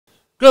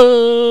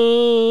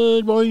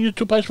Good morning,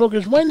 YouTube Pie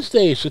Smokers.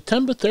 Wednesday,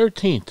 September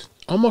 13th.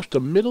 Almost the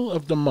middle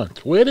of the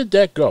month. Where did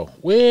that go?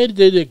 Where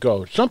did it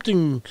go?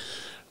 Something,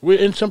 we're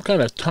in some kind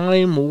of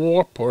time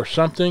warp or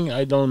something.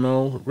 I don't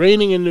know.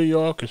 Raining in New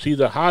York. It's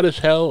either hot as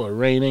hell or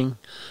raining.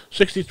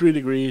 63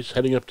 degrees,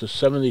 heading up to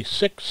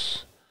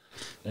 76,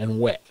 and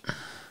wet.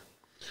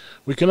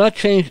 We cannot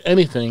change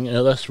anything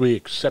unless we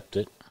accept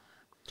it.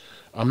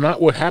 I'm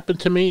not what happened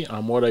to me.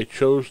 I'm what I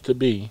chose to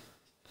be.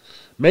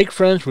 Make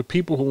friends with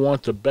people who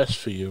want the best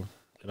for you,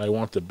 and I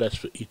want the best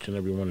for each and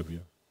every one of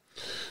you.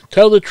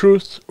 Tell the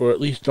truth, or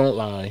at least don't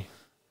lie.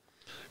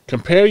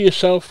 Compare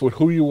yourself with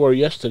who you were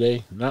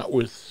yesterday, not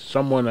with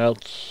someone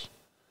else.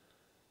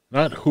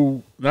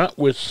 Not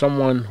with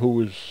someone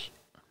who is...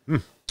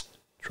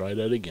 Try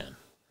that again.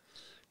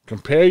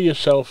 Compare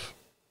yourself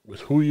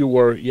with who you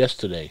were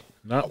yesterday,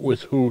 not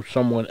with who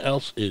someone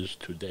else is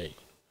today.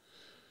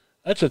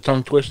 That's a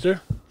tongue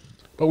twister,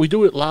 but we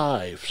do it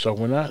live, so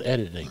we're not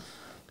editing.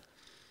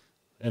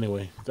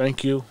 Anyway,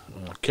 thank you.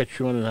 I'll catch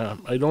you on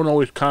I don't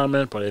always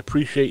comment, but I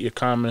appreciate your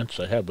comments.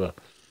 I have a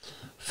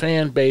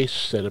fan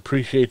base that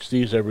appreciates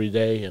these every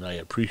day, and I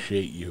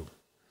appreciate you.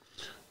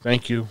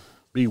 Thank you.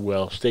 Be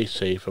well. Stay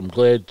safe. I'm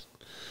glad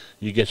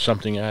you get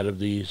something out of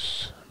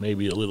these.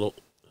 Maybe a little,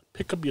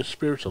 pick up your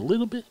spirits a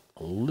little bit.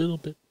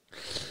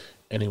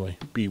 Anyway,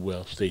 be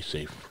well. Stay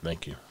safe.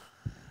 Thank you.